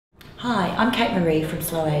Hi, I'm Kate Marie from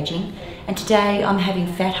Slow Aging, and today I'm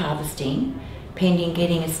having fat harvesting pending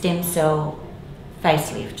getting a stem cell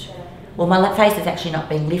facelift. Well, my face is actually not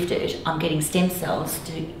being lifted. I'm getting stem cells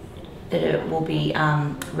that will be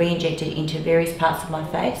re-injected into various parts of my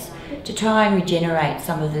face to try and regenerate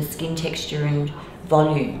some of the skin texture and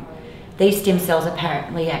volume. These stem cells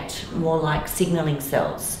apparently act more like signalling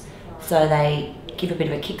cells, so they give a bit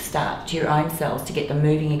of a kickstart to your own cells to get them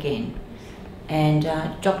moving again. And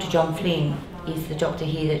Dr John Flynn is the doctor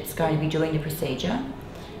here that's going to be doing the procedure.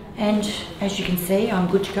 And as you can see, I'm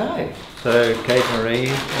good to go. So, Kate Marie,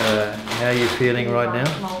 how are you feeling right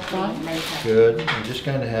now? Good. I'm just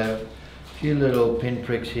going to have a few little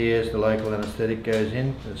pinpricks here as the local anaesthetic goes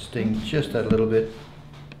in. It'll sting just that little bit.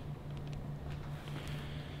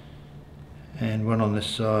 And one on this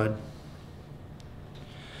side.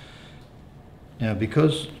 Now,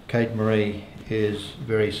 because Kate Marie is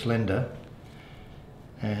very slender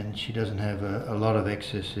and she doesn't have a lot of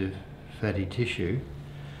excessive fatty tissue,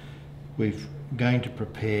 we're going to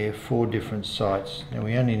prepare 4 different sites. Now,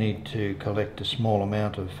 we only need to collect a small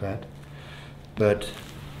amount of fat, but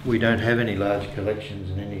we don't have any large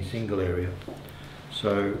collections in any single area.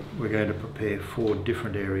 So we're going to prepare 4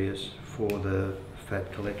 different areas for the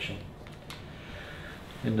fat collection.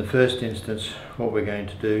 In the first instance, what we're going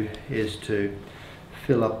to do is to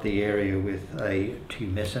fill up the area with a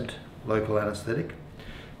tumescent local anaesthetic,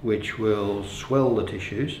 which will swell the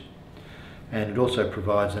tissues, and it also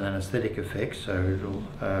provides an anaesthetic effect, so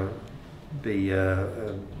it'll be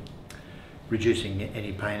reducing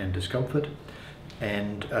any pain and discomfort,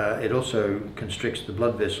 and it also constricts the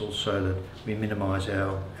blood vessels so that we minimise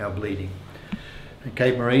our bleeding. And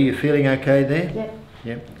Kate Marie, you feeling okay there? Yep.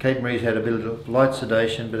 Yep. Kate Marie's had a bit of light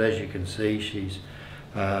sedation, but as you can see, she's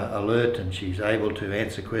alert and she's able to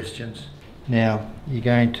answer questions. Now, you're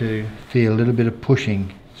going to feel a little bit of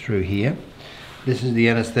pushing through here. This is the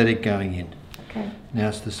anaesthetic going in. Okay. Now,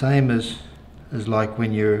 it's the same as like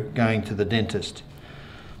when you're going to the dentist.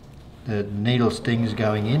 The needle stings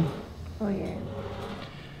going in. Oh yeah.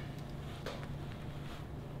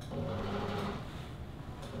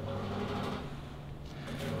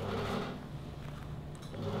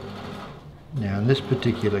 Now, in this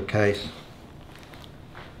particular case,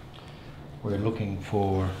 we're looking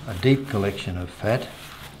for a deep collection of fat.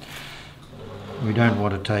 We don't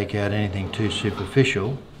want to take out anything too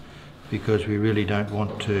superficial because we really don't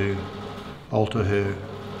want to alter her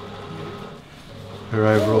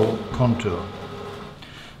overall contour.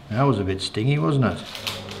 That was a bit stingy, wasn't it?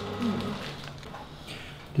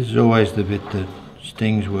 This is always the bit that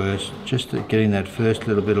stings worse, just getting that first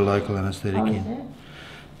little bit of local anaesthetic in.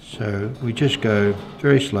 So we just go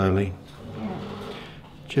very slowly,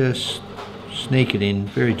 just sneak it in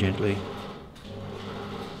very gently.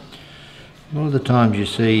 A lot of the times you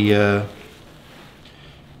see a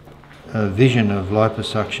vision of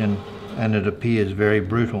liposuction and it appears very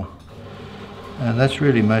brutal, and that's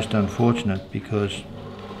really most unfortunate because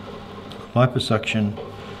liposuction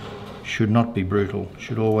should not be brutal,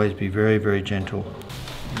 should always be very, very gentle.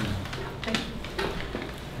 At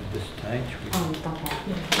this stage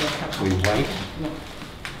we wait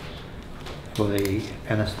for the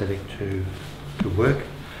anaesthetic to work,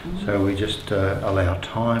 so we just allow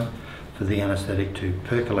time for the anaesthetic to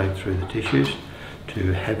percolate through the tissues,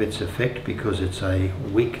 to have its effect, because it's a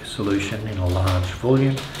weak solution in a large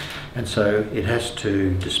volume, and so it has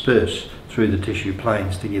to disperse through the tissue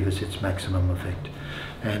planes to give us its maximum effect.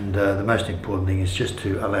 And the most important thing is just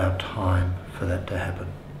to allow time for that to happen.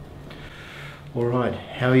 All right,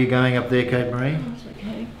 how are you going up there, Kate Marie? That's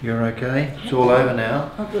okay. You're okay? It's all over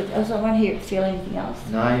now? Oh good. I won't feel anything else.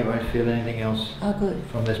 No, you won't feel anything else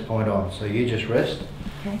from this point on. So you just rest.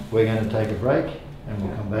 Okay. We're going to take a break and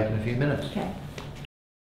we'll come back in a few minutes. Okay.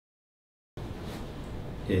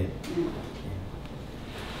 Yeah.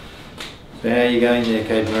 So how are you going there,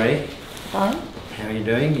 Kate Marie? Fine. How are you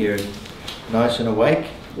doing? You're nice and awake?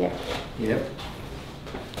 Yep. Yep.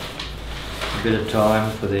 A bit of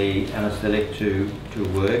time for the anaesthetic to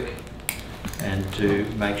work and to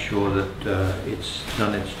make sure that it's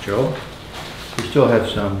done its job. We still have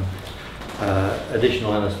some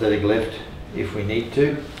additional anaesthetic left if we need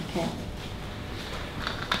to. Okay.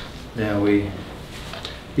 Now we're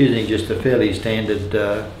using just a fairly standard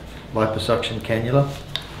liposuction cannula,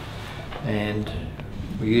 and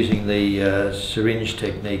we're using the syringe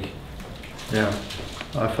technique. Now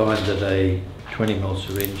I find that a 20mm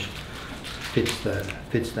syringe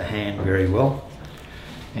fits the hand very well,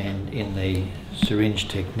 and in the syringe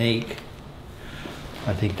technique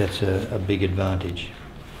I think that's a big advantage.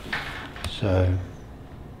 So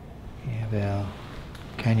we have our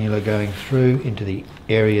cannula going through into the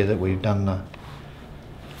area that we've done the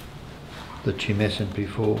tumescent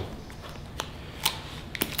before.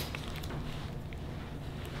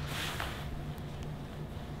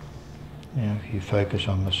 Now if you focus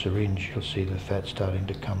on the syringe, you'll see the fat starting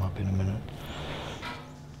to come up in a minute.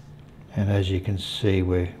 And as you can see,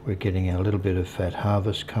 we're getting a little bit of fat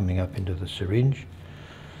harvest coming up into the syringe.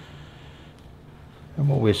 And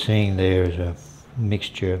what we're seeing there is a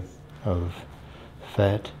mixture of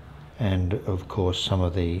fat and of course some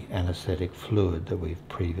of the anaesthetic fluid that we've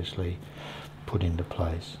previously put into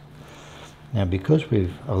place. Now because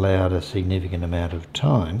we've allowed a significant amount of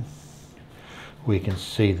time, we can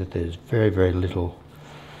see that there's very, very little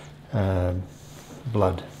blood.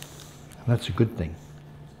 And that's a good thing,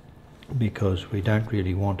 because we don't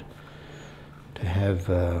really want to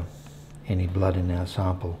have any blood in our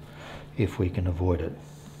sample if we can avoid it.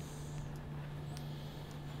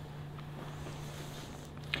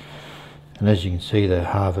 And as you can see, the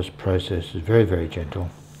harvest process is very, very gentle.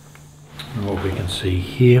 And what we can see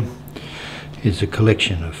here is a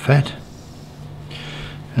collection of fat,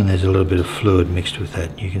 and there's a little bit of fluid mixed with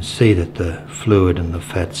that. You can see that the fluid and the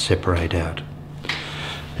fat separate out.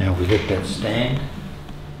 Now we let that stand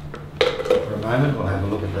for a moment. We'll have a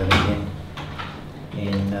look at that again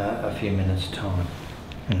in a few minutes time.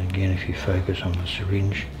 And again, if you focus on the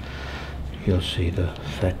syringe, you'll see the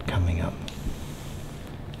fat coming up.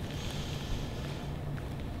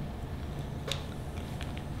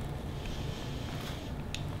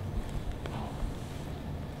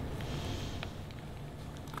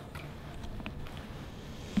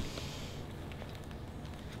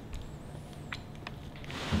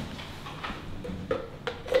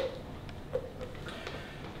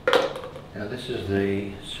 Now this is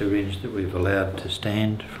the syringe that we've allowed to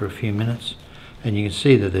stand for a few minutes, and you can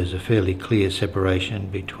see that there's a fairly clear separation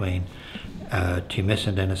between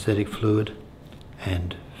tumescent anaesthetic fluid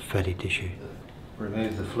and fatty tissue.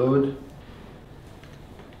 Remove the fluid.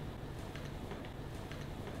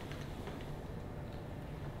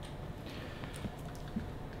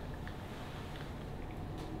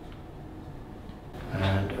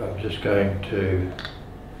 And I'm just going to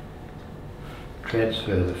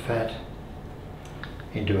transfer the fat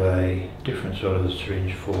into a different sort of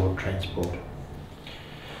syringe for transport.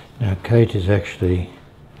 Now Kate is actually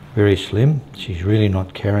very slim. She's really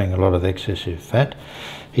not carrying a lot of excessive fat,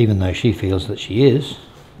 even though she feels that she is.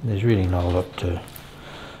 There's really not a lot to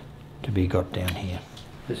be got down here.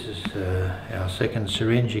 This is our second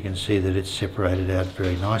syringe. You can see that it's separated out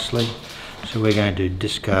very nicely. So we're going to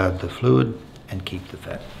discard the fluid and keep the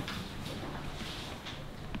fat.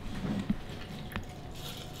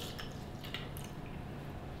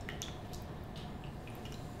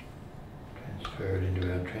 Transfer it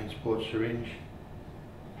into our transport syringe.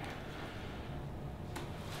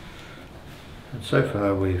 And so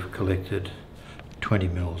far we've collected 20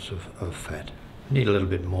 mils of fat. We need a little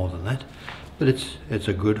bit more than that, but it's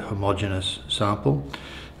a good homogeneous sample,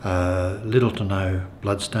 little to no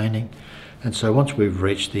blood staining, and so once we've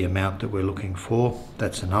reached the amount that we're looking for,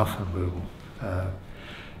 that's enough, and we'll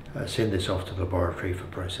send this off to the laboratory for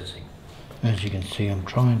processing. As you can see, I'm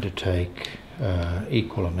trying to take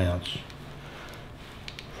equal amounts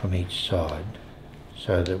from each side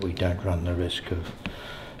so that we don't run the risk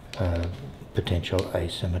of potential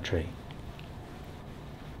asymmetry.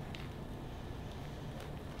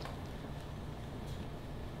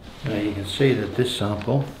 Now you can see that this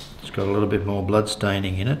sample has got a little bit more blood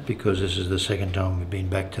staining in it because this is the second time we've been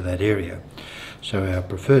back to that area. So our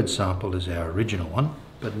preferred sample is our original one,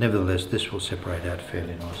 but nevertheless this will separate out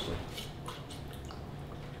fairly nicely.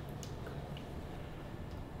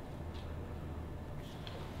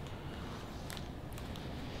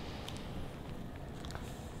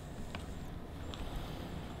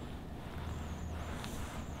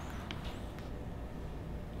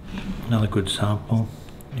 Another good sample,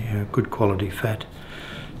 yeah, good quality fat,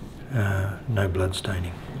 no blood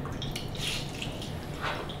staining.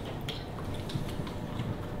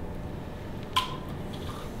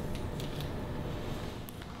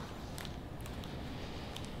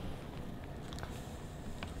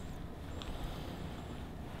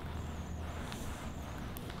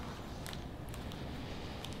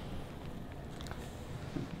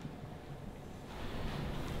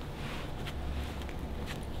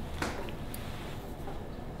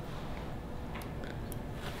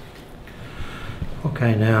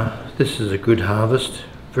 Okay, now this is a good harvest,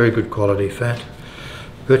 very good quality fat,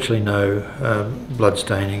 virtually no blood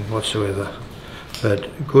staining whatsoever,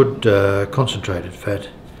 but good concentrated fat,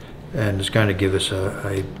 and it's going to give us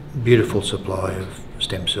a beautiful supply of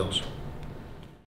stem cells.